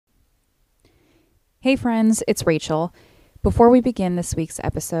Hey friends, it's Rachel. Before we begin this week's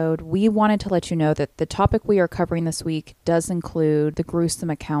episode, we wanted to let you know that the topic we are covering this week does include the gruesome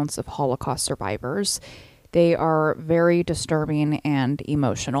accounts of Holocaust survivors. They are very disturbing and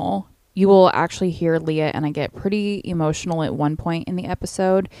emotional. You will actually hear Leah and I get pretty emotional at one point in the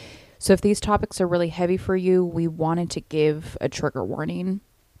episode. So if these topics are really heavy for you, we wanted to give a trigger warning.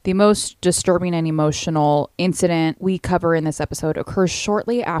 The most disturbing and emotional incident we cover in this episode occurs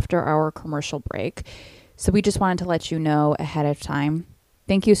shortly after our commercial break. So we just wanted to let you know ahead of time.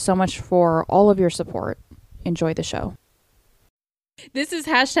 Thank you so much for all of your support. Enjoy the show. This is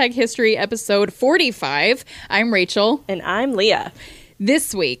Hashtag History episode 45. I'm Rachel. And I'm Leah.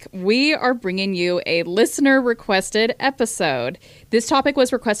 This week, we are bringing you a listener-requested episode. This topic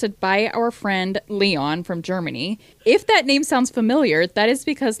was requested by our friend Leon from Germany. If that name sounds familiar, that is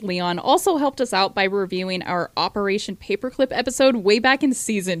because Leon also helped us out by reviewing our Operation Paperclip episode way back in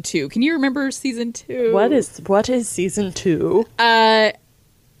Season 2. Can you remember Season 2? What is Season 2?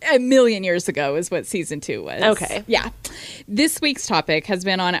 A million years ago is what Season 2 was. Okay. Yeah. This week's topic has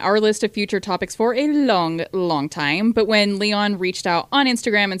been on our list of future topics for a long, long time. But when Leon reached out on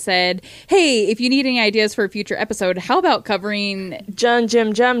Instagram and said, hey, if you need any ideas for a future episode, how about covering... Jun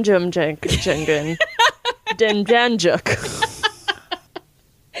Jim Jum Jum Jengun. Dim Janjuk.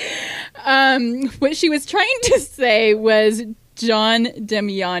 What she was trying to say was John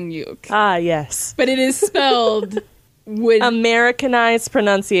Demjanjuk. Ah, yes. But it is spelled... Americanized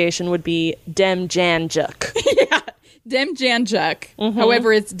pronunciation would be Demjanjuk. Yeah, Demjanjuk. Mm-hmm.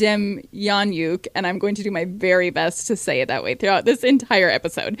 However, it's Demjanjuk, and I'm going to do my very best to say it that way throughout this entire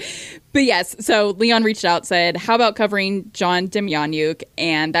episode. But yes, so Leon reached out, said, how about covering John Demjanjuk?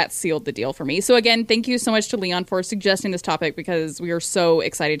 And that sealed the deal for me. So again, thank you so much to Leon for suggesting this topic because we are so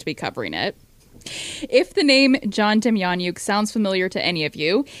excited to be covering it. If the name John Demjanjuk sounds familiar to any of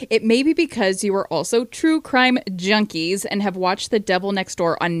you, it may be because you are also true crime junkies and have watched The Devil Next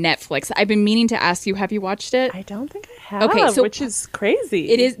Door on Netflix. I've been meaning to ask you, have you watched it? I don't think I have, which is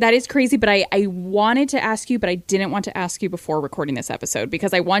crazy. That is crazy, but I wanted to ask you, but I didn't want to ask you before recording this episode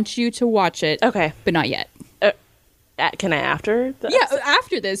because I want you to watch it, okay, but not yet. Can I after this? Yeah,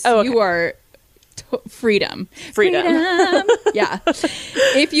 after this, okay. You are... Freedom. Yeah.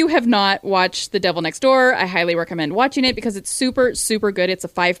 If you have not watched The Devil Next Door, I highly recommend watching it because it's super, super good. It's a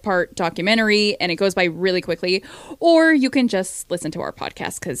 5-part documentary and it goes by really quickly. Or you can just listen to our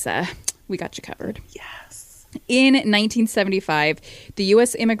podcast because we got you covered. Yes. In 1975, the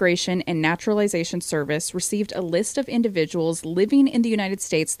U.S. Immigration and Naturalization Service received a list of individuals living in the United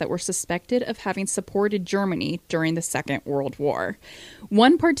States that were suspected of having supported Germany during the Second World War.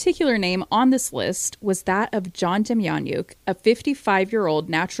 One particular name on this list was that of John Demjanjuk, a 55-year-old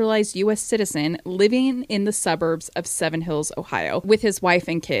naturalized U.S. citizen living in the suburbs of Seven Hills, Ohio, with his wife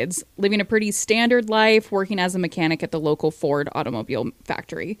and kids, living a pretty standard life, working as a mechanic at the local Ford automobile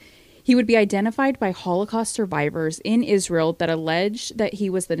factory. He would be identified by Holocaust survivors in Israel that allege that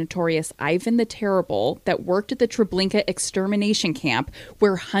he was the notorious Ivan the Terrible that worked at the Treblinka extermination camp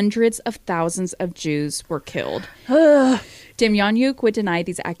where hundreds of thousands of Jews were killed. Demjanjuk would deny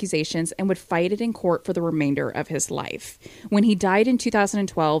these accusations and would fight it in court for the remainder of his life. When he died in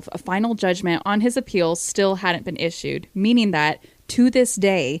 2012, a final judgment on his appeal still hadn't been issued, meaning that, to this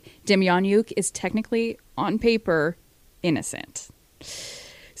day, Demjanjuk is technically, on paper, innocent.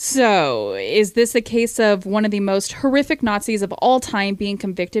 So, is this a case of one of the most horrific Nazis of all time being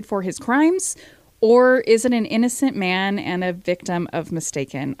convicted for his crimes? Or is it an innocent man and a victim of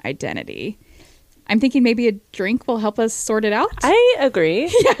mistaken identity? I'm thinking maybe a drink will help us sort it out. I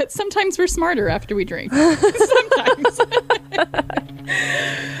agree. Yeah, sometimes we're smarter after we drink. Sometimes.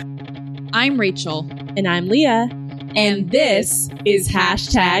 I'm Rachel. And I'm Leah. And this is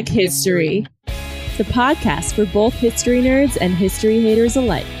Hashtag History. The podcast for both history nerds and history haters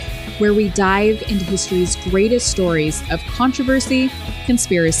alike, where we dive into history's greatest stories of controversy,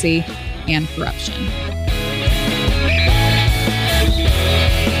 conspiracy, and corruption.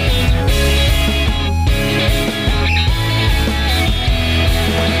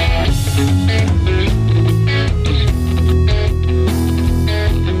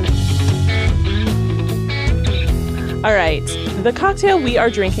 All right. The cocktail we are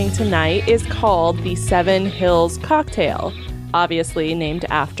drinking tonight is called the Seven Hills Cocktail, obviously named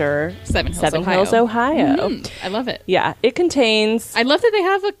after Seven Hills, Ohio. Mm-hmm. I love it. Yeah, it contains... I love that they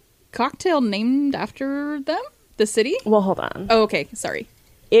have a cocktail named after them, the city. Well, hold on. Oh, okay. Sorry.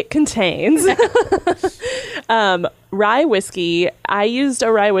 It contains rye whiskey. I used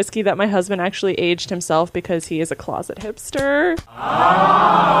a rye whiskey that my husband actually aged himself because he is a closet hipster.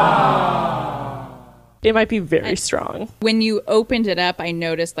 It might be very strong. When you opened it up, I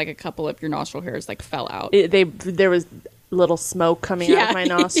noticed like a couple of your nostril hairs like fell out. There was little smoke coming out of my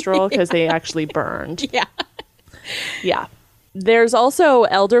nostril because they actually burned. Yeah. Yeah. There's also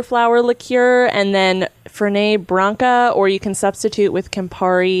elderflower liqueur and then Fernet Branca, or you can substitute with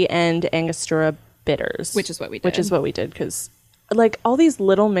Campari and Angostura bitters. Which is what we did. Which is what we did, because like all these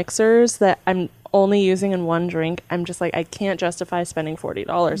little mixers that I'm only using in one drink, I'm just like, I can't justify spending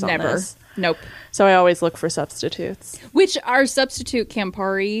 $40 on Never. this. Nope. So I always look for substitutes. Which our substitute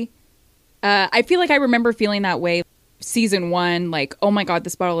Campari, I feel like I remember feeling that way season 1, like, oh my God,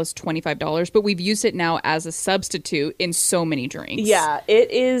 this bottle is $25, but we've used it now as a substitute in so many drinks. Yeah,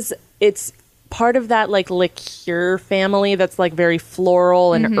 it's part of that like liqueur family that's like very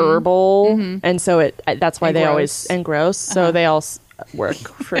floral and herbal, and so that's why And they gross. always and gross. So they all work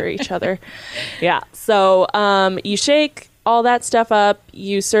for each other. Yeah. So you shake all that stuff up,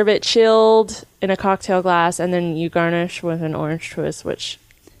 you serve it chilled in a cocktail glass, and then you garnish with an orange twist, which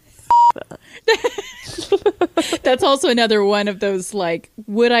That's also another one of those, like,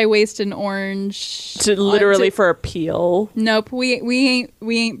 would I waste an orange? literally for a peel. Nope, we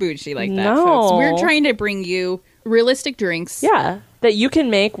ain't bougie like that, No. folks. We're trying to bring you realistic drinks, Yeah, that you can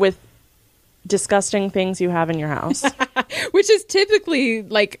make with disgusting things you have in your house. which is typically,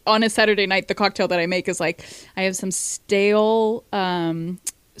 like, on a Saturday night, the cocktail that I make is, like, I have some stale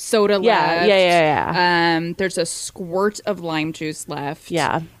soda left. Yeah. There's a squirt of lime juice left.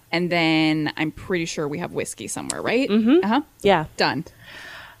 Yeah. And then I'm pretty sure we have whiskey somewhere, right? Mm-hmm. Uh-huh. Yeah. Done.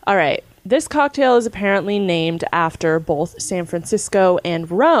 All right. This cocktail is apparently named after both San Francisco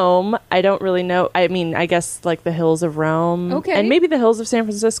and Rome. I don't really know. I mean, I guess like the hills of Rome. Okay. And maybe the hills of San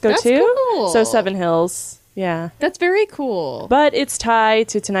Francisco That's too. cool. So 7 Hills. Yeah. That's very cool. But its tie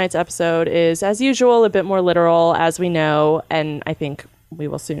to tonight's episode is, as usual, a bit more literal, as we know, and I think we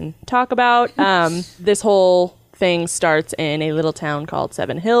will soon talk about. This whole thing starts in a little town called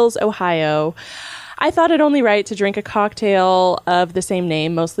 7 Hills, Ohio. I thought it only right to drink a cocktail of the same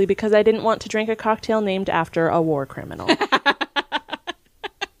name, mostly because I didn't want to drink a cocktail named after a war criminal.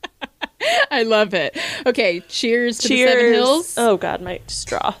 I love it. Okay, cheers to the 7 Hills. Oh, God, my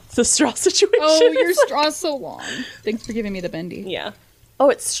straw. The straw situation. Oh, is your straw's so long. Thanks for giving me the bendy. Yeah. Oh,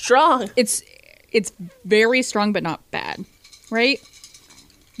 it's strong. It's very strong, but not bad, right?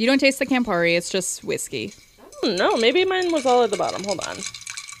 You don't taste the Campari. It's just whiskey. No, maybe mine was all at the bottom. Hold on.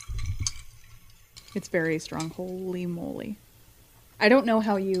 It's very strong. Holy moly. I don't know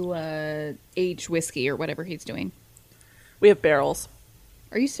how you age whiskey or whatever he's doing. We have barrels.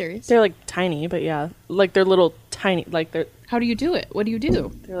 Are you serious? They're like tiny, but yeah. Like they're little tiny, like How do you do it? What do you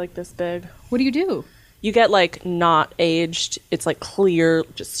do? they're like this big. What do you do? You get like not aged, it's like clear,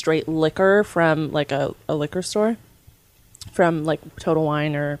 just straight liquor from like a liquor store. From like Total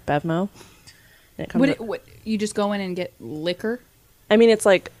Wine or Bevmo. And it comes What you just go in and get liquor? I mean, it's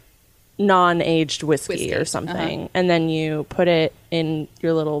like non-aged whiskey or Whiskey, something, and then you put it in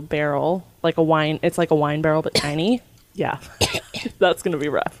your little barrel, like a wine. It's like a wine barrel, but tiny. Yeah, that's gonna be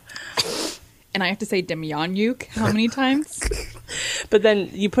rough. And I have to say Demjanjuk how many times? But then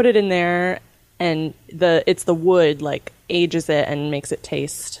you put it in there, and it's the wood like ages it and makes it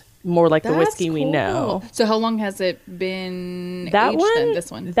taste more like the whiskey we know. So how long has it been That aged one, then, this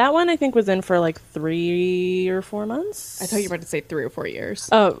one? that one, I think was in for like 3 or 4 months. I thought you were about to say 3 or 4 years.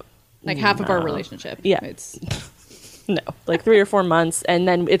 Oh, Like half of our relationship. Yeah. It's no, like 3 or 4 months, and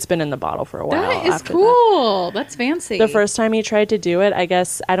then it's been in the bottle for a while. that is after cool. That's fancy. The first time he tried to do it, I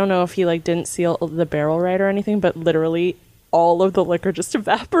guess, I don't know if he like didn't seal the barrel right or anything, but literally all of the liquor just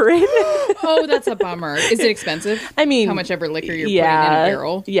evaporated. Oh, that's a bummer. Is it expensive? I mean, how much ever liquor you're putting in a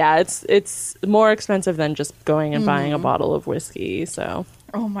barrel? Yeah, it's more expensive than just going and buying a bottle of whiskey. So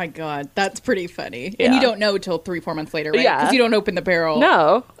Oh my god, that's pretty funny. Yeah. And you don't know till 3-4 months later, right? Yeah. Because you don't open the barrel.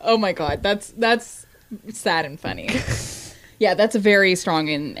 no, Oh my god, that's sad and funny. Yeah, that's very strong,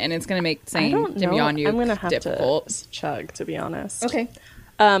 and it's going to make I saying don't know. Demjanjuk I'm gonna have difficult. to chug, to be honest. Okay.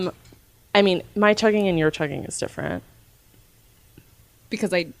 I mean, my chugging and your chugging is different.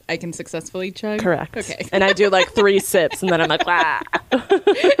 Because I can successfully chug? Correct. Okay. And I do like 3 sips, and then I'm like, ah.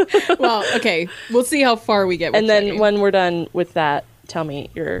 Well, okay. We'll see how far we get with And then chugging. when we're done with that, tell me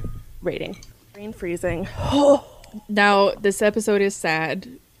your rating. Brain freezing. Now, this episode is sad,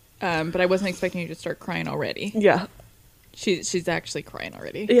 but I wasn't expecting you to start crying already. Yeah. She's actually crying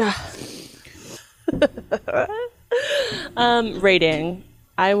already. Yeah. Rating.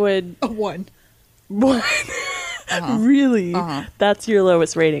 I would A 1. one. Really? That's your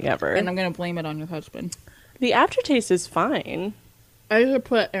lowest rating ever. And I'm going to blame it on your husband. The aftertaste is fine. I should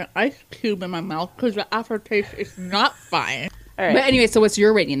put an ice cube in my mouth because the aftertaste is not fine. All right. But anyway, so what's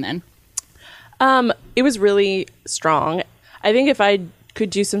your rating then? It was really strong. I think if I could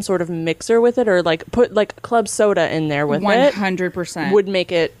do some sort of mixer with it, or like put like club soda in there with 100%. it, would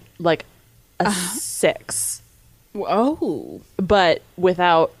make it like a 6. Oh. But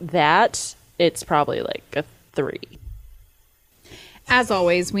without that, it's probably like a 3. As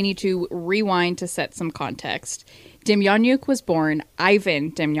always, we need to rewind to set some context. Demjanjuk was born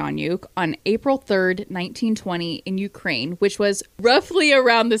Ivan Demjanjuk on April 3rd, 1920 in Ukraine, which was roughly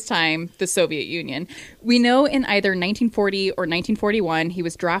around this time the Soviet Union. We know in either 1940 or 1941 he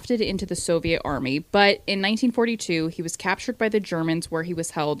was drafted into the Soviet army, but in 1942 he was captured by the Germans where he was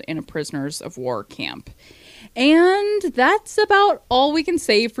held in a prisoners of war camp. And that's about all we can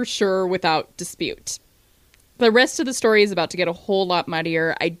say for sure without dispute. The rest of the story is about to get a whole lot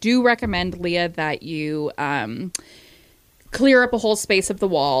muddier. I do recommend, Leah, that you clear up a whole space of the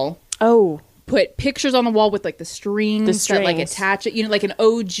wall. Oh. Put pictures on the wall with like the strings that like attach it, like an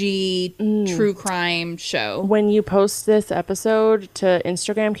OG true crime show. When you post this episode to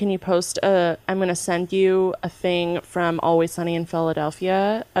Instagram, can you post I'm going to send you a thing from Always Sunny in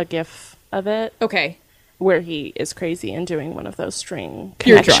Philadelphia, a GIF of it. Okay. Where he is crazy and doing one of those string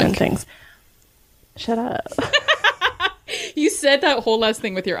You're connection drunk. things. Shut up. You said that whole last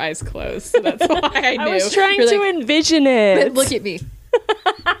thing with your eyes closed, so that's why I knew. I was trying You're to like, envision it. Look at me.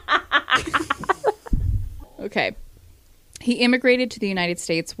 Okay. He immigrated to the United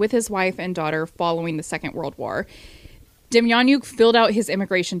States with his wife and daughter following the Second World War. Demjanjuk filled out his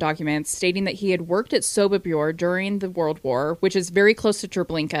immigration documents stating that he had worked at Sobibor during the World War, which is very close to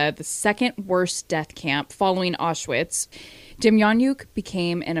Treblinka, the second worst death camp following Auschwitz. Demjanjuk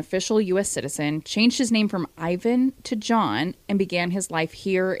became an official U.S. citizen, changed his name from Ivan to John, and began his life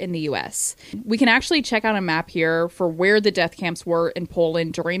here in the U.S. We can actually check out a map here for where the death camps were in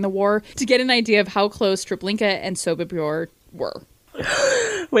Poland during the war to get an idea of how close Treblinka and Sobibor were.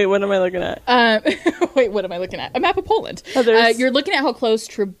 Wait, what am I looking at? Wait, what am I looking at? A map of Poland. Oh, You're looking at how close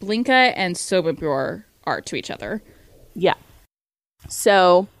Treblinka and Sobibor are to each other. Yeah.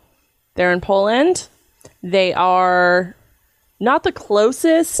 So they're in Poland. They are not the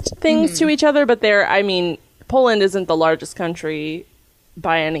closest things to each other, but Poland isn't the largest country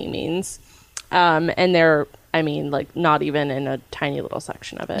by any means. And they're, not even in a tiny little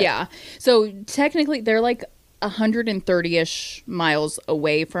section of it. Yeah. So technically they're like 130-ish miles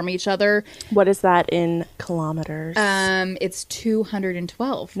away from each other. What is that in kilometers? It's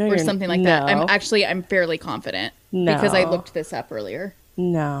 212 No, or something like that. no. I'm fairly confident No. because I looked this up earlier.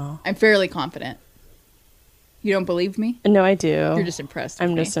 No. I'm fairly confident. You don't believe me? No, I do. You're just impressed with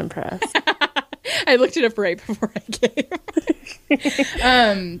I'm me. just impressed. I looked it up right before I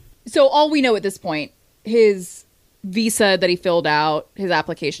came. So all we know at this point, his visa that he filled out, his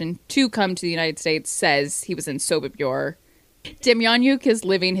application to come to the United States says he was in Sobibor. Demjanjuk is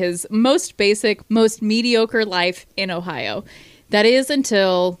living his most basic, most mediocre life in Ohio. That is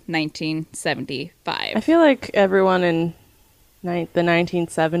until 1975. I feel like everyone in the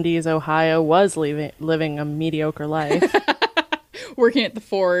 1970s Ohio was living a mediocre life. Working at the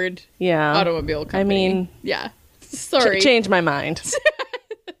Ford Yeah. automobile company. Yeah. Sorry. Change my mind.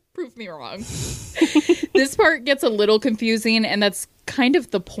 Prove me wrong. This part gets a little confusing, and that's kind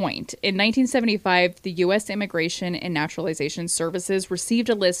of the point. In 1975, the U.S. Immigration and Naturalization Services received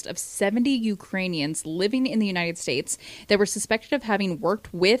a list of 70 Ukrainians living in the United States that were suspected of having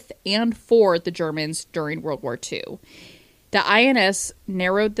worked with and for the Germans during World War II. The INS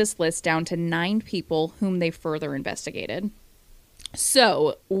narrowed this list down to 9 people whom they further investigated.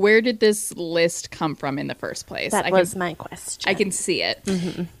 So, where did this list come from in the first place? That was my question. I can see it.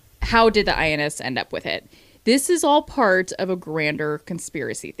 Mm-hmm. How did the INS end up with it? This is all part of a grander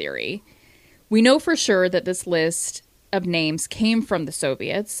conspiracy theory. We know for sure that this list of names came from the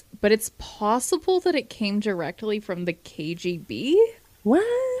Soviets, but it's possible that it came directly from the KGB? What?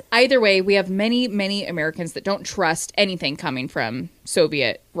 Either way, we have many, many Americans that don't trust anything coming from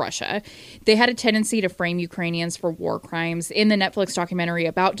Soviet Russia. They had a tendency to frame Ukrainians for war crimes. In the Netflix documentary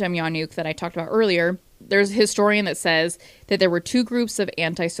about Demjanjuk that I talked about earlier, there's a historian that says that there were 2 groups of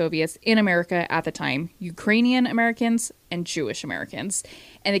anti-Soviets in America at the time, Ukrainian Americans and Jewish Americans.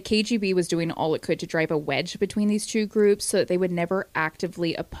 And the KGB was doing all it could to drive a wedge between these 2 groups so that they would never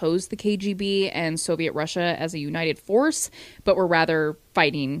actively oppose the KGB and Soviet Russia as a united force, but were rather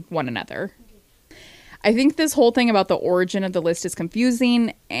fighting one another. I think this whole thing about the origin of the list is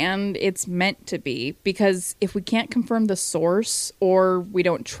confusing, and it's meant to be, because if we can't confirm the source or we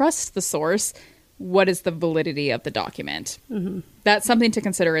don't trust the source, what is the validity of the document? Mm-hmm. That's something to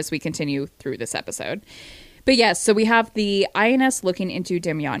consider as we continue through this episode. But yes, so we have the INS looking into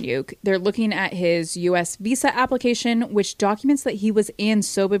Demjanjuk. They're looking at his U.S. visa application, which documents that he was in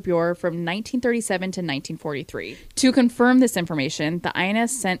Sobibor from 1937 to 1943. To confirm this information, the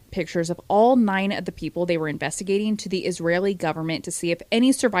INS sent pictures of all 9 of the people they were investigating to the Israeli government to see if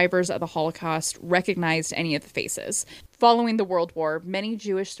any survivors of the Holocaust recognized any of the faces. Following the World War, many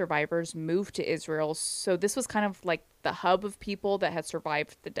Jewish survivors moved to Israel, so this was kind of like the hub of people that had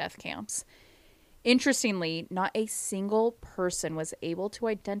survived the death camps. Interestingly, not a single person was able to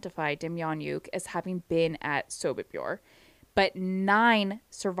identify Demjanjuk as having been at Sobibor, but 9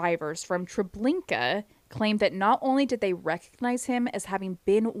 survivors from Treblinka claimed that not only did they recognize him as having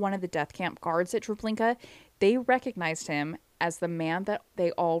been one of the death camp guards at Treblinka, they recognized him as the man that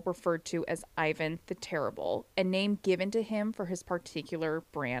they all referred to as Ivan the Terrible, a name given to him for his particular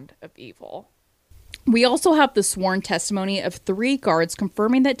brand of evil. We also have the sworn testimony of 3 guards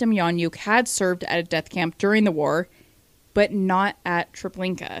confirming that Demjanjuk had served at a death camp during the war, but not at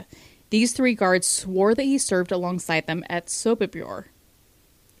Treblinka. These 3 guards swore that he served alongside them at Sobibor.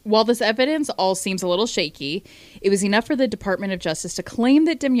 While this evidence all seems a little shaky, it was enough for the Department of Justice to claim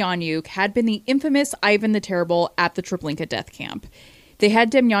that Demjanjuk had been the infamous Ivan the Terrible at the Treblinka death camp. They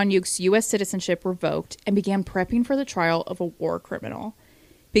had Demjanjuk's U.S. citizenship revoked and began prepping for the trial of a war criminal.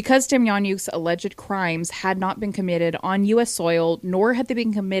 Because Demjanjuk's alleged crimes had not been committed on U.S. soil, nor had they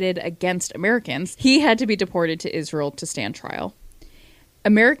been committed against Americans, he had to be deported to Israel to stand trial.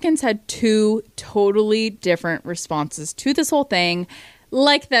 Americans had 2 totally different responses to this whole thing,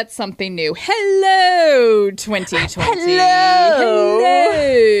 like that's something new. Hello, 2020.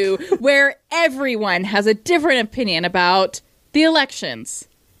 Hello. Where everyone has a different opinion about the elections.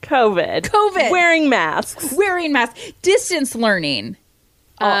 COVID. Wearing masks. Distance learning.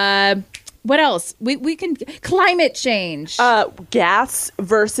 What else? We can climate change. Gas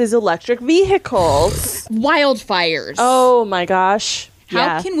versus electric vehicles. Wildfires. Oh my gosh.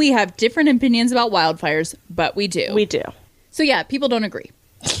 How can we have different opinions about wildfires, but we do? We do. So yeah, people don't agree.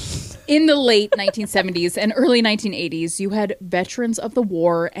 In the late 1970s and early 1980s, you had veterans of the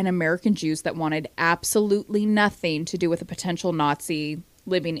war and American Jews that wanted absolutely nothing to do with a potential Nazi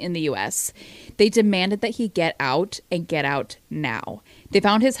living in the U.S. They demanded that he get out and get out now. They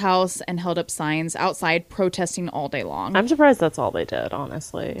found his house and held up signs outside protesting all day long. I'm surprised that's all they did,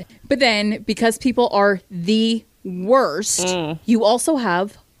 honestly. But then, because people are the worst, you also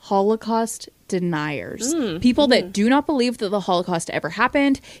have Holocaust deniers. People that do not believe that the Holocaust ever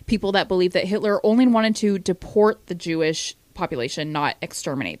happened. People that believe that Hitler only wanted to deport the Jewish population, not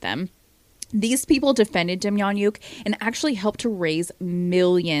exterminate them. These people defended Demjanjuk and actually helped to raise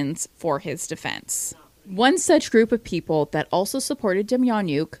millions for his defense. One such group of people that also supported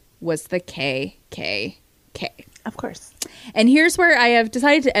Demjanjuk was the KKK. Of course. And here's where I have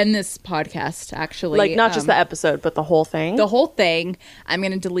decided to end this podcast, actually. Like, not just the episode, but the whole thing? The whole thing. I'm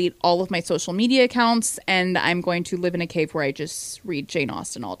going to delete all of my social media accounts, and I'm going to live in a cave where I just read Jane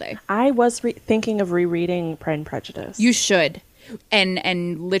Austen all day. I was thinking of rereading Pride and Prejudice. You should.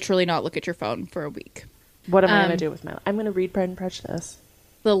 And literally not look at your phone for a week. What am I going to do with my life? I'm going to read Pride and Prejudice.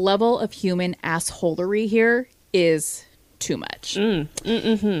 The level of human assholery here is too much.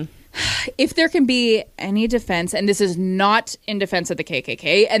 If there can be any defense, and this is not in defense of the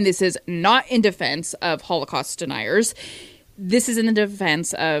KKK, and this is not in defense of Holocaust deniers, this is in the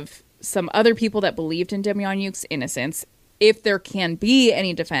defense of some other people that believed in Demjanjuk's innocence. If there can be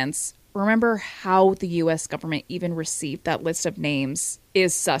any defense, remember how the U.S. government even received that list of names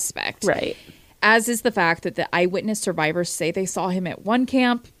is suspect. Right. As is the fact that the eyewitness survivors say they saw him at one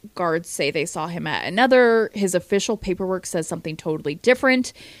camp, guards say they saw him at another, his official paperwork says something totally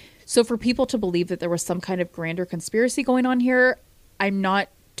different. So for people to believe that there was some kind of grander conspiracy going on here, I'm not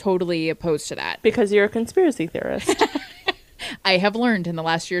totally opposed to that. Because you're a conspiracy theorist. I have learned in the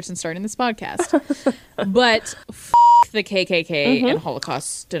last year since starting this podcast. But the KKK and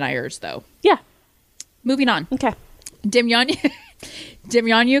Holocaust deniers, though. Yeah. Moving on. Okay.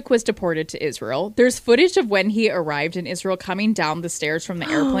 Demjanjuk was deported to Israel. There's footage of when he arrived in Israel coming down the stairs from the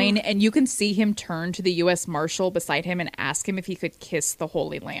airplane, and you can see him turn to the U.S. Marshal beside him and ask him if he could kiss the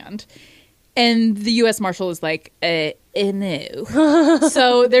Holy Land. And the U.S. Marshal is like, no.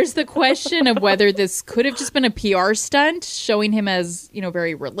 So there's the question of whether this could have just been a PR stunt, showing him as,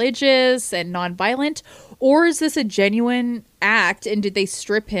 very religious and nonviolent, or is this a genuine act, and did they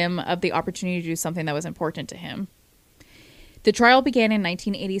strip him of the opportunity to do something that was important to him? The trial began in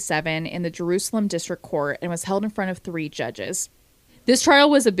 1987 in the Jerusalem District Court and was held in front of 3 judges. This trial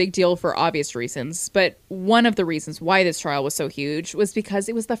was a big deal for obvious reasons, but one of the reasons why this trial was so huge was because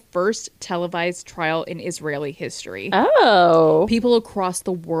it was the first televised trial in Israeli history. Oh. People across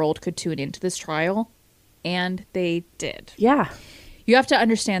the world could tune into this trial, And they did. Yeah. You have to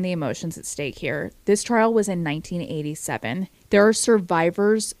understand the emotions at stake here. This trial was in 1987. There are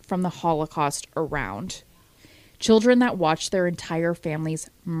survivors from the Holocaust around. Children that watched their entire families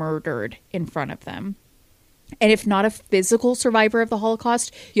murdered in front of them. And if not a physical survivor of the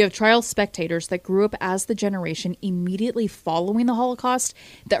Holocaust, you have trial spectators that grew up as the generation immediately following the Holocaust,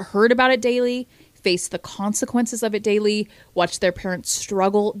 that heard about it daily, faced the consequences of it daily, watched their parents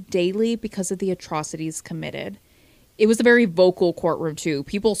struggle daily because of the atrocities committed. It was a very vocal courtroom, too.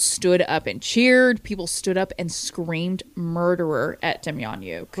 People stood up and cheered. People stood up and screamed murderer at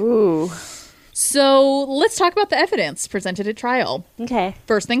Demjanjuk. Ooh. So let's talk about the evidence presented at trial. Okay.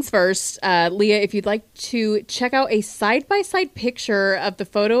 First things first, Leah, if you'd like to check out a side-by-side picture of the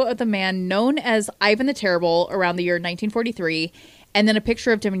photo of the man known as Ivan the Terrible around the year 1943, and then a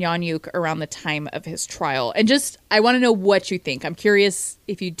picture of Demjanjuk around the time of his trial. And just, I want to know what you think. I'm curious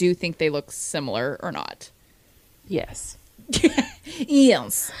if you do think they look similar or not. Yes.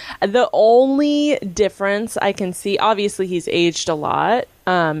 Yes. The only difference I can see, obviously he's aged a lot.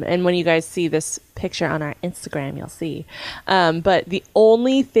 And when you guys see this picture on our Instagram, you'll see. But the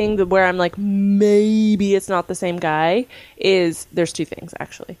only thing where I'm like, maybe it's not the same guy is there's two things,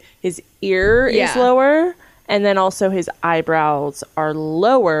 actually. His ear is lower, and then also his eyebrows are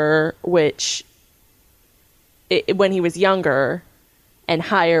lower, which when he was younger, and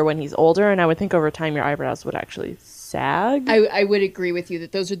higher when he's older. And I would think over time your eyebrows would actually sag. I would agree with you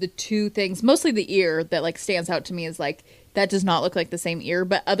that those are the two things, mostly the ear, that like stands out to me as like, that does not look like the same ear,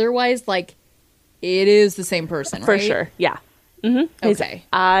 but otherwise, like, it is the same person, For right? sure, yeah. Mm-hmm. Okay.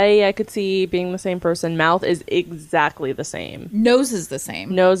 I could see being the same person. Mouth is exactly the same. Nose is the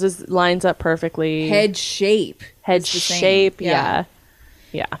same. Nose lines up perfectly. Head shape. Head is the same. shape, yeah.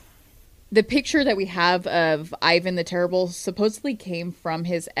 The picture that we have of Ivan the Terrible supposedly came from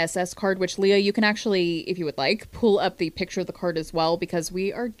his SS card, which, Leah, you can actually, if you would like, pull up the picture of the card as well, because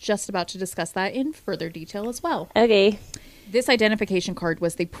we are just about to discuss that in further detail as well. Okay. This identification card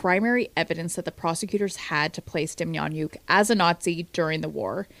was the primary evidence that the prosecutors had to place Demjanjuk as a Nazi during the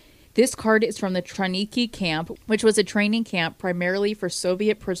war. This card is from the Traniki camp, which was a training camp primarily for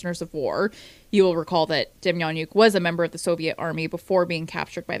Soviet prisoners of war. You will recall that Demjanjuk was a member of the Soviet army before being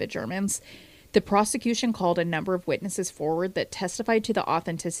captured by the Germans. The prosecution called a number of witnesses forward that testified to the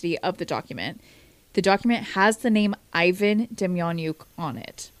authenticity of the document. The document has the name Ivan Demjanjuk on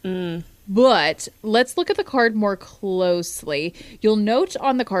it. But let's look at the card more closely. You'll note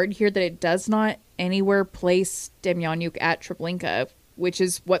on the card here that it does not anywhere place Demjanjuk at Treblinka, which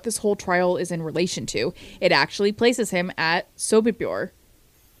is what this whole trial is in relation to. It actually places him at Sobibor.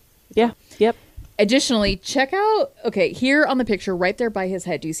 Yeah, yep. Additionally, check out, okay, here on the picture, right there by his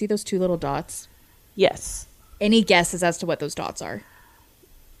head, do you see those two little dots? Yes. Any guesses as to what those dots are?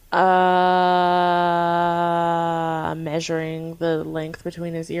 Measuring the length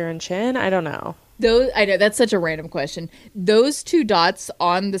between his ear and chin? I don't know. I know, that's such a random question. Those two dots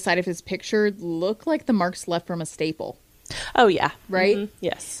on the side of his picture look like the marks left from a staple. Oh, yeah. Right? Mm-hmm.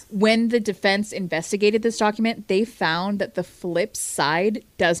 Yes. When the defense investigated this document, they found that the flip side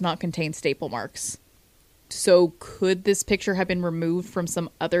does not contain staple marks. So could this picture have been removed from some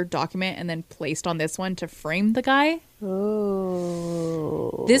other document and then placed on this one to frame the guy?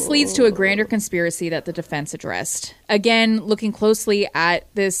 Oh. This leads to a grander conspiracy that the defense addressed. Again, looking closely at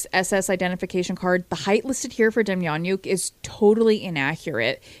this SS identification card, the height listed here for Demjanjuk is totally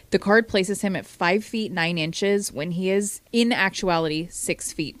inaccurate. The card places him at 5 feet 9 inches when he is, in actuality,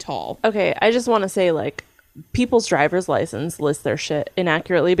 6 feet tall. Okay, I just want to say, like, people's driver's license lists their shit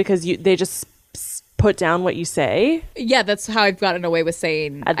inaccurately because they just put down what you say. Yeah, that's how I've gotten away with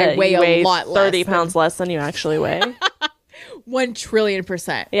saying I That weigh you a lot less. 30 pounds less than you actually weigh. 1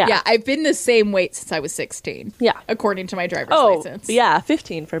 trillion%. Yeah. I've been the same weight since I was 16. Yeah. According to my driver's license. Yeah,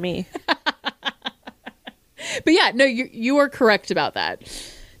 15 for me. But yeah, no, you are correct about that.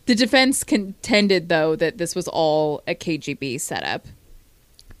 The defense contended, though, that this was all a KGB setup.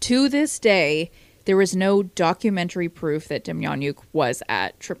 To this day, there is no documentary proof that Demjanjuk was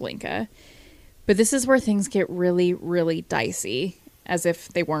at Treblinka. But this is where things get really, really dicey, as if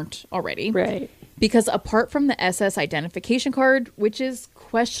they weren't already. Right. Because apart from the SS identification card, which is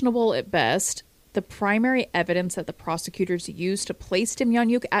questionable at best, the primary evidence that the prosecutors used to place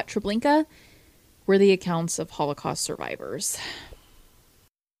Demjanjuk at Treblinka were the accounts of Holocaust survivors.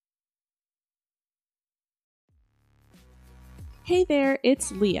 Hey there,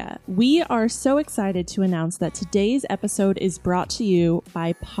 it's Leah. We are so excited to announce that today's episode is brought to you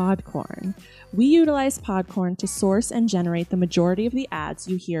by Podcorn. We utilize Podcorn to source and generate the majority of the ads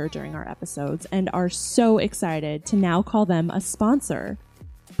you hear during our episodes and are so excited to now call them a sponsor.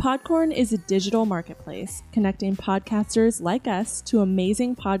 Podcorn is a digital marketplace connecting podcasters like us to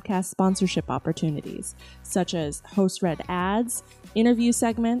amazing podcast sponsorship opportunities, such as host-read ads, interview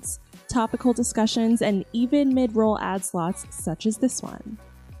segments, topical discussions, and even mid-roll ad slots such as this one.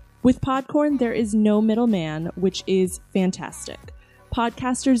 With Podcorn, there is no middleman, which is fantastic.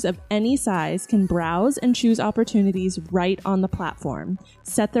 Podcasters of any size can browse and choose opportunities right on the platform,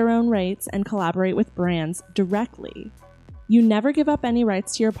 set their own rates, and collaborate with brands directly. You never give up any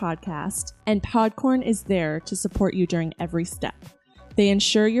rights to your podcast, and Podcorn is there to support you during every step. They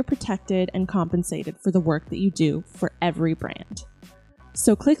ensure you're protected and compensated for the work that you do for every brand.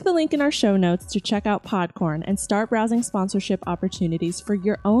 So click the link in our show notes to check out Podcorn and start browsing sponsorship opportunities for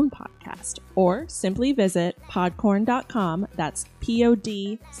your own podcast, or simply visit podcorn.com, that's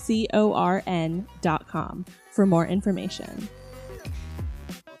podcorn.com, for more information.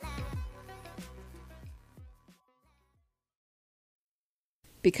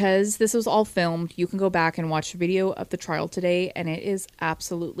 Because this was all filmed, you can go back and watch a video of the trial today, and it is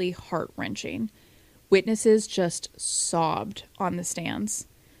absolutely heart-wrenching. Witnesses just sobbed on the stands.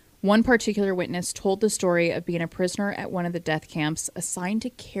 One particular witness told the story of being a prisoner at one of the death camps assigned to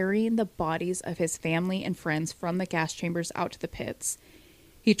carrying the bodies of his family and friends from the gas chambers out to the pits.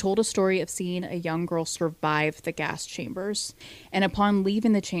 He told a story of seeing a young girl survive the gas chambers, and upon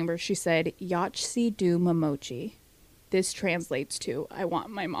leaving the chamber, she said, "Yachsi du Mamochi." This translates to, "I want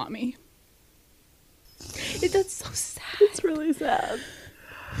my mommy." That's so sad. It's really sad.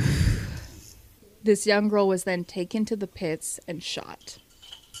 This young girl was then taken to the pits and shot.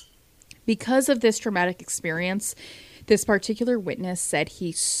 Because of this traumatic experience, this particular witness said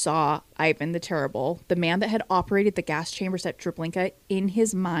he saw Ivan the Terrible, the man that had operated the gas chambers at Treblinka, in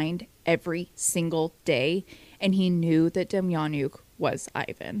his mind every single day, and he knew that Demjanjuk was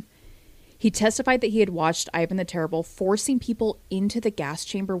Ivan. He testified that he had watched Ivan the Terrible forcing people into the gas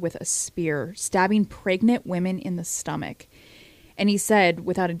chamber with a spear, stabbing pregnant women in the stomach. And he said,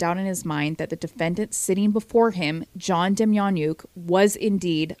 without a doubt in his mind, that the defendant sitting before him, John Demjanjuk, was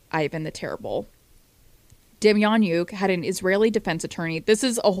indeed Ivan the Terrible. Demjanjuk had an Israeli defense attorney. This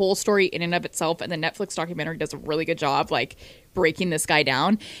is a whole story in and of itself, and the Netflix documentary does a really good job, breaking this guy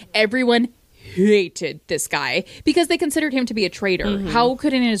down. Everyone hated this guy because they considered him to be a traitor. Mm-hmm. How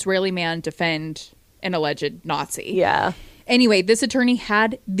could an Israeli man defend an alleged Nazi? Yeah. Anyway, this attorney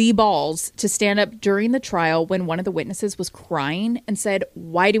had the balls to stand up during the trial when one of the witnesses was crying and said,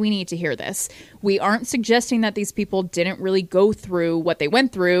 "Why do we need to hear this? We aren't suggesting that these people didn't really go through what they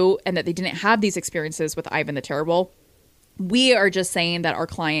went through and that they didn't have these experiences with Ivan the Terrible. We are just saying that our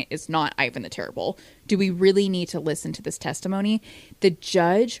client is not Ivan the Terrible. Do we really need to listen to this testimony?" The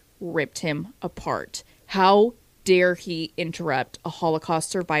judge ripped him apart. How dare he interrupt a Holocaust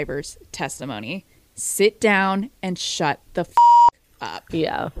survivor's testimony? Sit down and shut the up.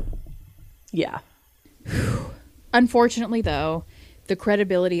 Yeah. Yeah. Unfortunately, though, the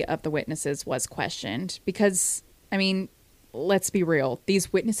credibility of the witnesses was questioned because, let's be real.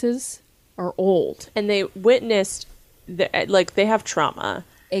 These witnesses are old. And they witnessed, they have trauma.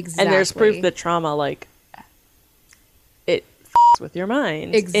 Exactly. And there's proof that trauma, it with your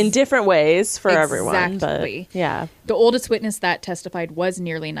mind in different ways for everyone. But yeah. The oldest witness that testified was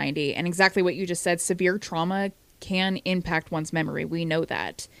nearly 90. And exactly what you just said, severe trauma can impact one's memory. We know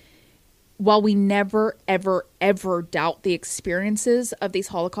that. While we never, ever, ever doubt the experiences of these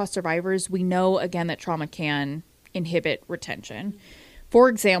Holocaust survivors, we know, again, that trauma can inhibit retention. For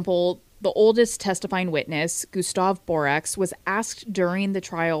example, the oldest testifying witness, Gustav Borax, was asked during the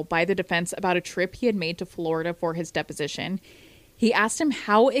trial by the defense about a trip he had made to Florida for his deposition. He asked him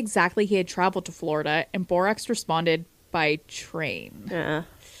how exactly he had traveled to Florida, and Borax responded, "By train." Yeah.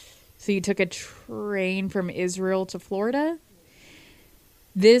 So you took a train from Israel to Florida?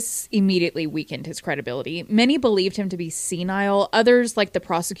 This immediately weakened his credibility. Many believed him to be senile. Others, like the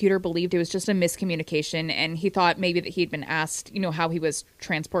prosecutor, believed it was just a miscommunication, and he thought maybe that he'd been asked, how he was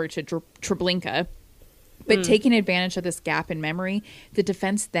transported to Treblinka. But taking advantage of this gap in memory, the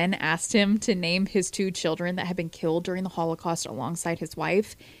defense then asked him to name his 2 children that had been killed during the Holocaust alongside his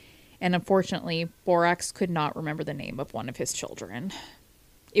wife. And unfortunately, Borax could not remember the name of one of his children.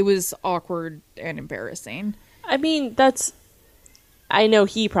 It was awkward and embarrassing. I know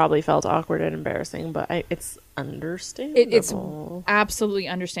he probably felt awkward and embarrassing, but it's understandable. It's absolutely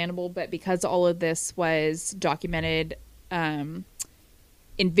understandable, but because all of this was documented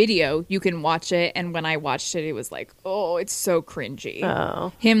in video, you can watch it, and when I watched it, it was like, oh, it's so cringy.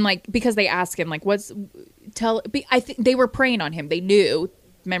 Oh. Him, because they asked him, I think they were preying on him. They knew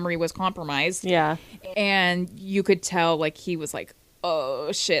memory was compromised. Yeah. And you could tell, he was like,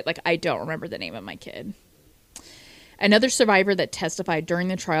 oh, shit, I don't remember the name of my kid. Another survivor that testified during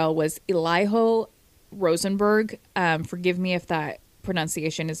the trial was Eliho Rosenberg. Forgive me if that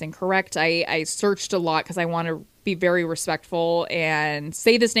pronunciation is incorrect. I searched a lot because I want to be very respectful and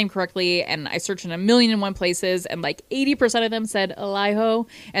say this name correctly, and I searched in 1,000,001 places, and like 80% of them said Eliho,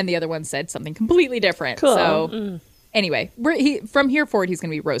 and the other one said something completely different. Cool. So anyway, from here forward, he's going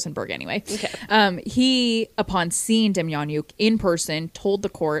to be Rosenberg anyway. Okay. He, upon seeing Demjanjuk in person, told the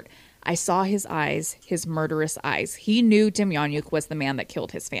court, "I saw his eyes, his murderous eyes." He knew Demjanjuk was the man that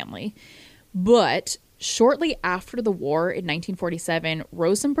killed his family. But shortly after the war in 1947,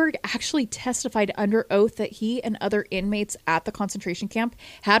 Rosenberg actually testified under oath that he and other inmates at the concentration camp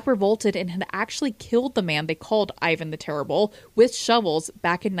had revolted and had actually killed the man they called Ivan the Terrible with shovels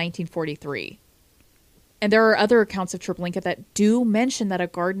back in 1943. And there are other accounts of Treblinka that do mention that a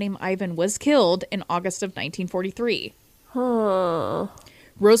guard named Ivan was killed in August of 1943. Huh.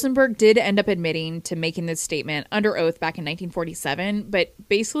 Rosenberg did end up admitting to making this statement under oath back in 1947, but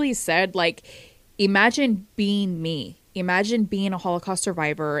basically said, like, imagine being me. Imagine being a Holocaust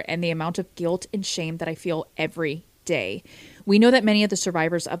survivor and the amount of guilt and shame that I feel every day. We know that many of the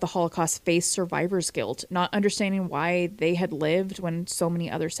survivors of the Holocaust faced survivor's guilt, not understanding why they had lived when so many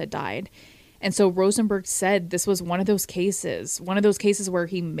others had died. And so Rosenberg said this was one of those cases where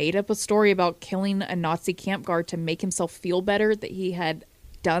he made up a story about killing a Nazi camp guard to make himself feel better that he had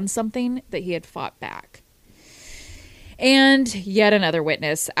done something, that he had fought back. And yet another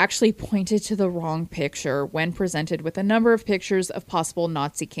witness actually pointed to the wrong picture when presented with a number of pictures of possible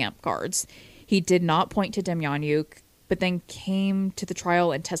Nazi camp guards. He did not point to Demjanjuk, but then came to the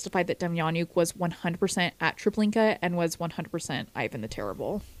trial and testified that Demjanjuk was 100% at Treblinka and was 100% Ivan the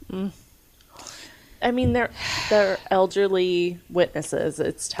Terrible. I mean, they're elderly witnesses.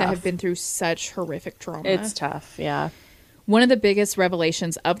 It's tough. That have been through such horrific trauma. It's tough, yeah. One of the biggest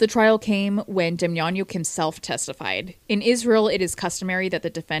revelations of the trial came when Demjanjuk himself testified. In Israel, it is customary that the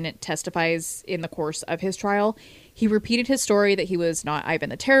defendant testifies in the course of his trial. He repeated his story that he was not Ivan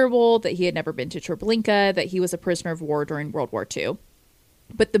the Terrible, that he had never been to Treblinka, that he was a prisoner of war during World War II.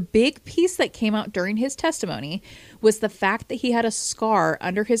 But the big piece that came out during his testimony was the fact that he had a scar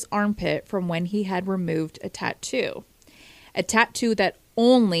under his armpit from when he had removed a tattoo. A tattoo that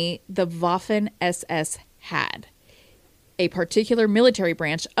only the Waffen-SS had. A particular military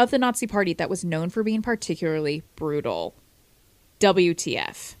branch of the Nazi Party that was known for being particularly brutal.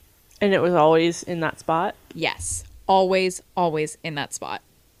 WTF. And it was always in that spot? Yes. Always, always in that spot.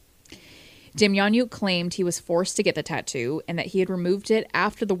 Demjanjuk claimed he was forced to get the tattoo and that he had removed it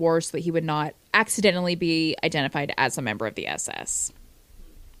after the war so that he would not accidentally be identified as a member of the SS.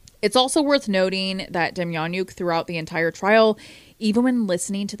 It's also worth noting that Demjanjuk, throughout the entire trial, even when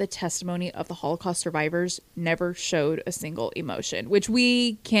listening to the testimony of the Holocaust survivors, never showed a single emotion, which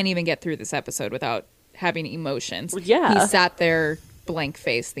we can't even get through this episode without having emotions. Yeah. He sat there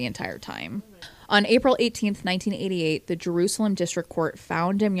blank-faced the entire time. On April 18th, 1988, the Jerusalem District Court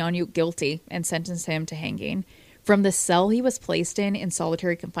found Demjanjuk guilty and sentenced him to hanging. From the cell he was placed in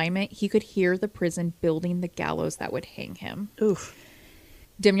solitary confinement, he could hear the prison building the gallows that would hang him. Oof.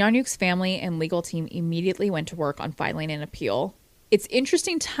 Demjanjuk's family and legal team immediately went to work on filing an appeal. It's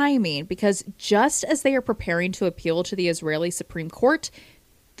interesting timing because just as they are preparing to appeal to the Israeli Supreme Court,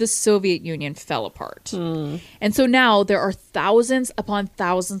 the Soviet Union fell apart. And so now there are thousands upon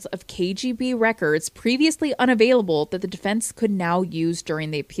thousands of KGB records previously unavailable that the defense could now use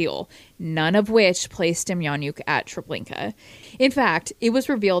during the appeal, none of which placed Demjanjuk at Treblinka. In fact, it was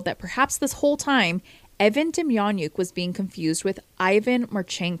revealed that perhaps this whole time, Evan Demjanjuk was being confused with Ivan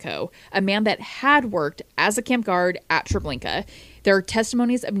Marchenko, a man that had worked as a camp guard at Treblinka. There are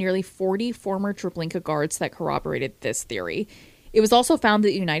testimonies of nearly 40 former Treblinka guards that corroborated this theory. It was also found that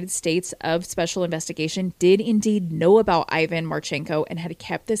the United States of Special Investigation did indeed know about Ivan Marchenko and had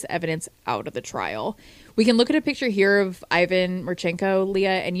kept this evidence out of the trial. We can look at a picture here of Ivan Marchenko,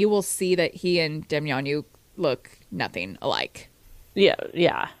 Leah, and you will see that he and Demjanjuk look nothing alike.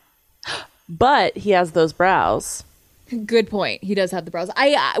 Yeah. But he has those brows. Good point. He does have the brows.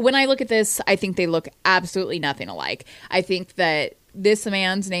 When I look at this, I think they look absolutely nothing alike. I think that this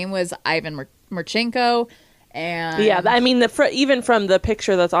man's name was Ivan Marchenko. And yeah, I mean, even from the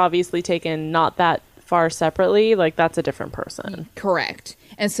picture that's obviously taken not that far separately, like that's a different person. Correct.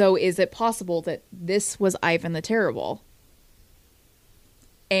 And so is it possible that this was Ivan the Terrible?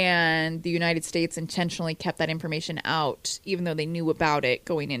 And the United States intentionally kept that information out, even though they knew about it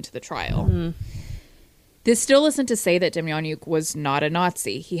going into the trial. Mm-hmm. This still isn't to say that Demjanjuk was not a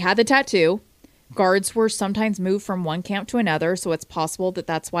Nazi. He had the tattoo. Guards were sometimes moved from one camp to another, so it's possible that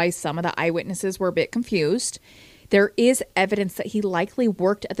that's why some of the eyewitnesses were a bit confused. There is evidence that he likely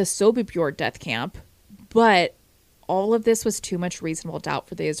worked at the Sobibor death camp, but all of this was too much reasonable doubt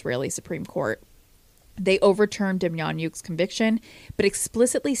for the Israeli Supreme Court. They overturned Demjanjuk's conviction, but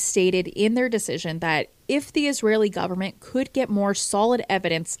explicitly stated in their decision that if the Israeli government could get more solid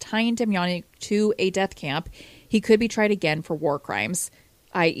evidence tying Demjanjuk to a death camp, he could be tried again for war crimes,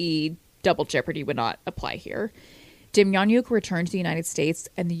 i.e. double jeopardy would not apply here. Demjanjuk returned to the United States,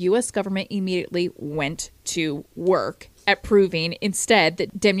 and the U.S. government immediately went to work at proving instead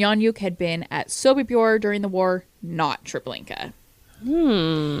that Demjanjuk had been at Sobibor during the war, not Treblinka.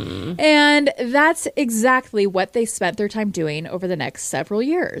 And that's exactly what they spent their time doing over the next several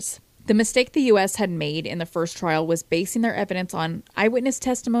years. The mistake the U.S. had made in the first trial was basing their evidence on eyewitness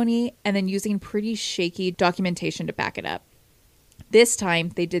testimony and then using pretty shaky documentation to back it up. This time,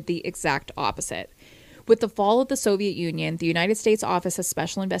 they did the exact opposite. With the fall of the Soviet Union, the United States Office of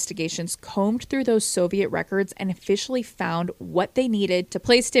Special Investigations combed through those Soviet records and officially found what they needed to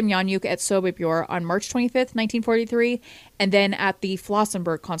place Demjanjuk at Sobibor on March 25th, 1943, and then at the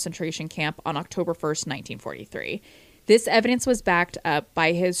Flossenburg concentration camp on October 1st, 1943. This evidence was backed up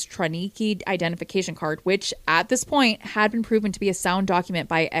by his Tranicki identification card, which at this point had been proven to be a sound document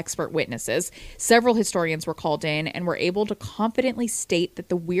by expert witnesses. Several historians were called in and were able to confidently state that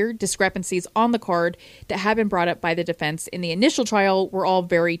the weird discrepancies on the card that had been brought up by the defense in the initial trial were all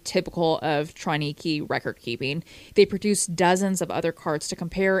very typical of Tranicki record keeping. They produced dozens of other cards to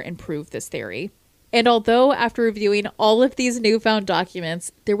compare and prove this theory. And although after reviewing all of these newfound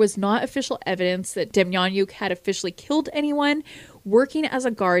documents, there was not official evidence that Demjanjuk had officially killed anyone, working as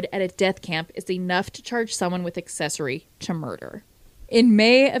a guard at a death camp is enough to charge someone with accessory to murder. In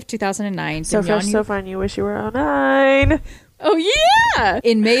May of 2009, So fresh, so fine, you wish you were 09. Oh, yeah!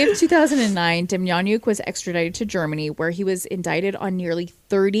 In May of 2009, Demjanjuk was extradited to Germany, where he was indicted on nearly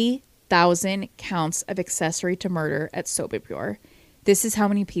 30,000 counts of accessory to murder at Sobibor. This is how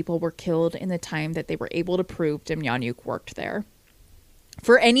many people were killed in the time that they were able to prove Demjanjuk worked there.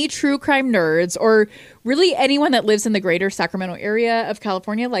 For any true crime nerds, or really anyone that lives in the greater Sacramento area of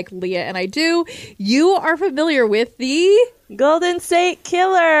California like Leah and I do, you are familiar with the Golden State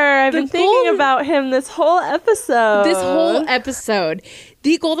Killer. I've been thinking about him this whole episode.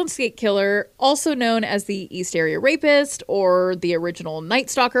 The Golden State Killer, also known as the East Area Rapist, or the original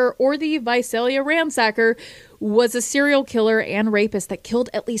Night Stalker, or the Visalia Ransacker, was a serial killer and rapist that killed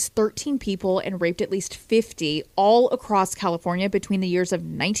at least 13 people and raped at least 50 all across California between the years of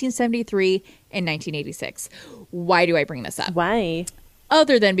 1973 and 1986. Why do I bring this up? Why?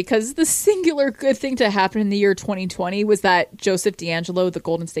 Other than because the singular good thing to happen in the year 2020 was that Joseph DeAngelo, the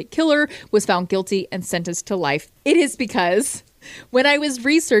Golden State Killer, was found guilty and sentenced to life. It is because when I was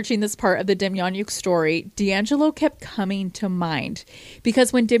researching this part of the Demjanjuk story, DeAngelo kept coming to mind.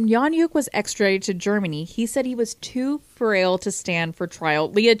 Because when Demjanjuk was extradited to Germany, he said he was too frail to stand for trial.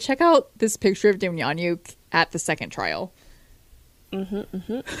 Leah, check out this picture of Demjanjuk at the second trial.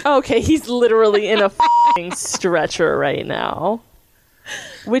 Okay, he's literally in a f***ing stretcher right now.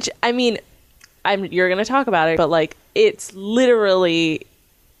 Which, I mean, you're going to talk about it, but, like, it's literally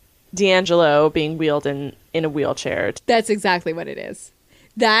DeAngelo being wheeled in a wheelchair. That's exactly what it is.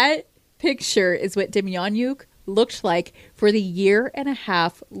 That picture is what Demjanjuk looked like for the 1.5 year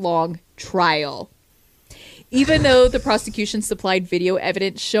long trial. Even though the prosecution supplied video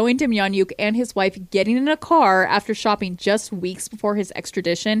evidence showing Demjanjuk and his wife getting in a car after shopping just weeks before his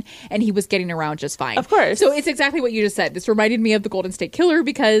extradition, and he was getting around just fine. Of course. So it's exactly what you just said. This reminded me of the Golden State Killer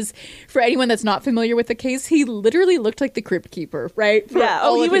because for anyone that's not familiar with the case, he literally looked like the Crypt Keeper, right? For yeah.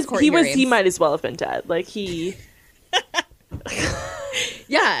 Oh, he might as well have been dead. Like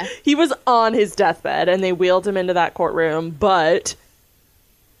yeah. He was on his deathbed and they wheeled him into that courtroom, but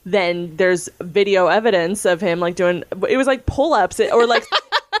then there's video evidence of him like doing, it was like pull-ups or like,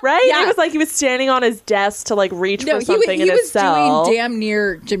 right? Yeah. It was like he was standing on his desk to like reach for something in his cell. He was doing damn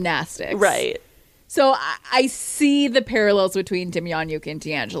near gymnastics. Right. So I see the parallels between Demjanjuk and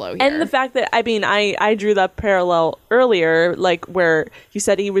DeAngelo here. And the fact that, I mean, I drew that parallel earlier, like where you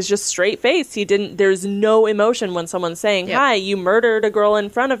said he was just straight faced. There's no emotion when someone's saying, hi, you murdered a girl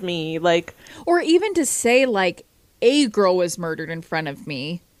in front of me. Like, or even to say like a girl was murdered in front of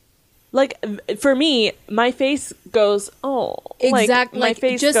me. Like, for me, my face goes, oh. Exactly. Like, my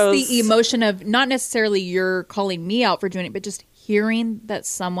face just goes, the emotion of not necessarily you're calling me out for doing it, but just hearing that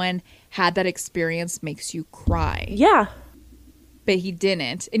someone had that experience makes you cry. Yeah. But he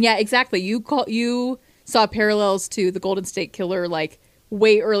didn't. And yeah, exactly. You saw parallels to the Golden State Killer like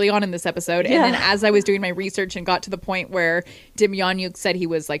way early on in this episode. Yeah. And then as I was doing my research and got to the point where Demjanjuk said he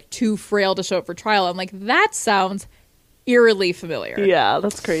was like too frail to show up for trial, I'm like, that sounds eerily familiar. Yeah,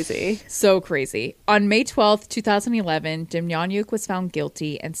 that's crazy. So crazy. On May 12th, 2011, Demjanjuk was found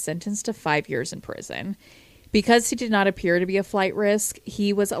guilty and sentenced to 5 years in prison. Because he did not appear to be a flight risk,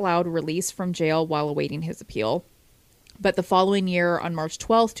 he was allowed release from jail while awaiting his appeal. But the following year, on March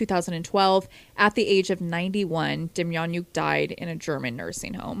 12th, 2012, at the age of 91, Demjanjuk died in a German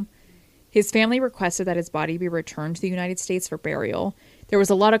nursing home. His family requested that his body be returned to the United States for burial. There was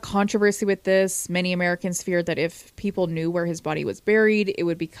a lot of controversy with this. Many Americans feared that if people knew where his body was buried, it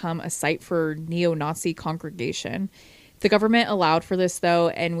would become a site for neo-Nazi congregation. The government allowed for this, though,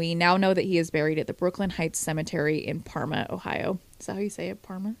 and we now know that he is buried at the Brooklyn Heights Cemetery in Parma, Ohio. Is that how you say it,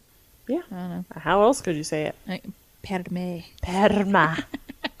 Parma? Yeah. I don't know. How else could you say it? Parma. Parma.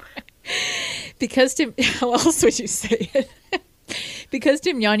 How else would you say it? Because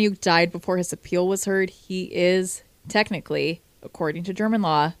Demjanjuk died before his appeal was heard, he is technically, according to German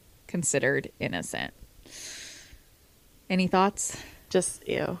law, considered innocent. Any thoughts? Just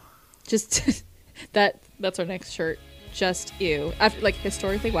ew. Just that's our next shirt. Just ew. After, like,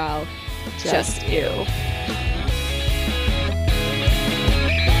 historically, wow. Just ew.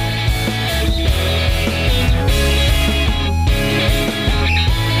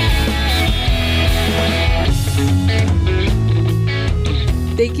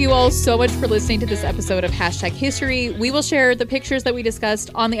 Thank you all so much for listening to this episode of Hashtag History. We will share the pictures that we discussed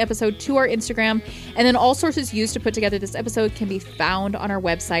on the episode to our Instagram, and then all sources used to put together this episode can be found on our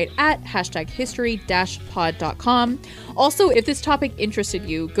website at hashtaghistory-pod.com. Also, if this topic interested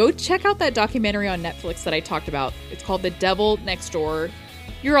you, go check out that documentary on Netflix that I talked about. It's called The Devil Next Door.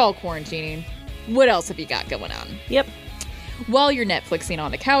 You're all quarantining. What else have you got going on? Yep. While you're Netflixing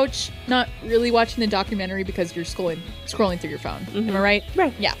on the couch, not really watching the documentary because you're scrolling through your phone. Am I right?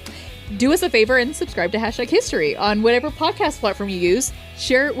 Right. Yeah. Do us a favor and subscribe to Hashtag History on whatever podcast platform you use.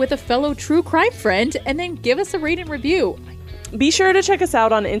 Share it with a fellow true crime friend, and then give us a rate and review. Be sure to check us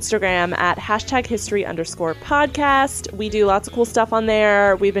out on Instagram at #history_podcast. We do lots of cool stuff on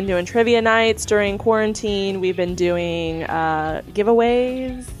there. We've been doing trivia nights during quarantine. We've been doing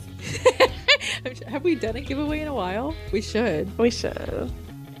giveaways. Have we done a giveaway in a while? We should. We should.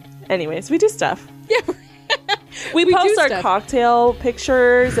 Anyways, we do stuff. Yeah. We We post do our stuff. cocktail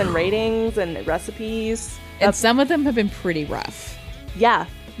pictures and ratings and recipes. And some of them have been pretty rough. Yeah.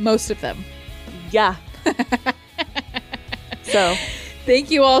 Most of them. Yeah. So, Thank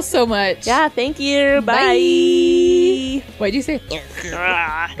you all so much. yeah, thank you. Bye. Bye. Why'd you say Thank you.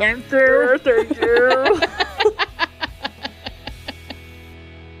 Thank you.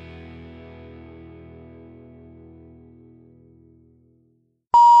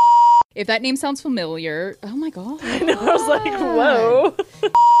 If that name sounds familiar, oh my god. I was like, whoa.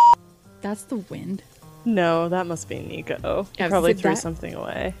 That's the wind. No, that must be Nico. He Yeah, probably so threw that- something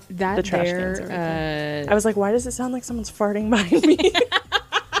away. That The trash there, cans are right there. I was like, why does it sound like someone's farting behind me?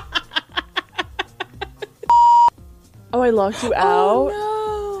 Oh, I locked you out.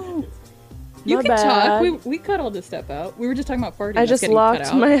 Oh no! You My can bad. talk. We cut all this stuff out. We were just talking about farting. I that's just getting cut locked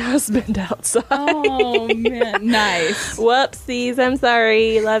out. my husband outside. Oh man, nice. Whoopsies, I'm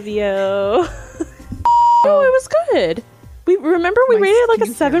sorry. Love you. No, it was good. We remember we My- rated it like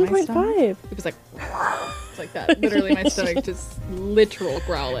a can you hear my 7.5. It was like, it's like that. Literally, my stomach just literal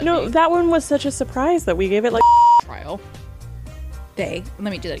growl at No, me. that one was such a surprise that we gave it like. Trial. They.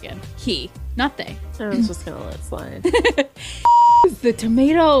 Let me do that again. He, not they. I was just gonna let it slide. The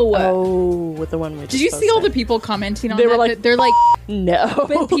tomato. Oh, with the one we. Did you see all the people commenting on They that? were like- They're like, No.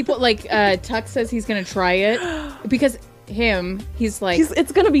 but people like Tuck says he's gonna try it because he's like.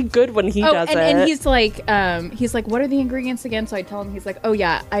 It's gonna be good when he does it. and he's like, what are the ingredients again? So I tell him, he's like, oh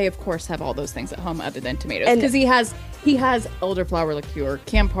yeah, I of course have all those things at home other than tomatoes, And- because he has elderflower liqueur,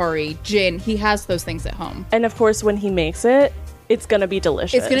 Campari, gin. He has those things at home. And of course, when he makes it, it's gonna be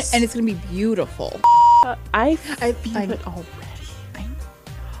delicious. It's gonna be beautiful. I feel I- it already.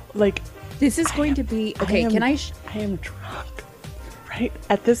 Like This is going to be okay. am- Can I? I am drunk. Right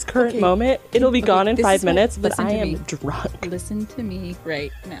at this current moment, it'll be Okay, gone in this 5 is what- minutes, but listen I to am me. drunk. Listen to me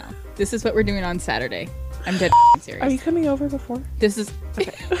right now. This is what we're doing on Saturday. I'm dead serious. Are you coming over before? This is.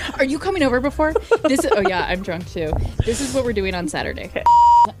 Are you coming over before? This is. Oh yeah, I'm drunk too. This is what we're doing on Saturday.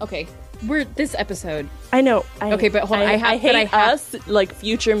 Okay, we're this episode. I know. Okay, but hold on, I have- hate but I have- us. Like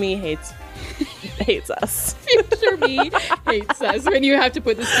future me hates us. Future me hates us when you have to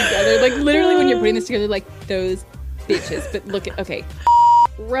put this together. Like literally, when you're putting this together, like those bitches. But look at okay,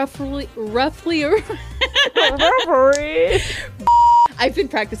 roughly. I've been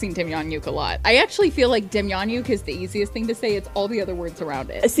practicing Demjanjuk a lot. I actually feel like Demjanjuk is the easiest thing to say. It's all the other words around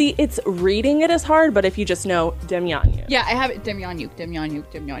it. See, it's reading it is hard, but if you just know Demjanjuk. Yeah, I have it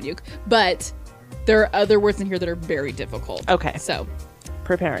Demjanjuk. But there are other words in here that are very difficult. Okay. So,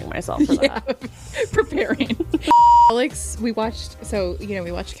 Preparing myself for that. preparing. Alex, we watched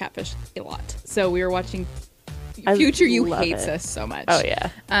Catfish a lot. So we were watching Future you love hates it. us so much. Oh yeah.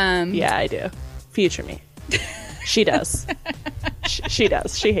 Yeah, I do. Future me. She does. She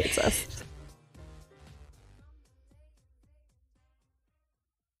does. She hates us.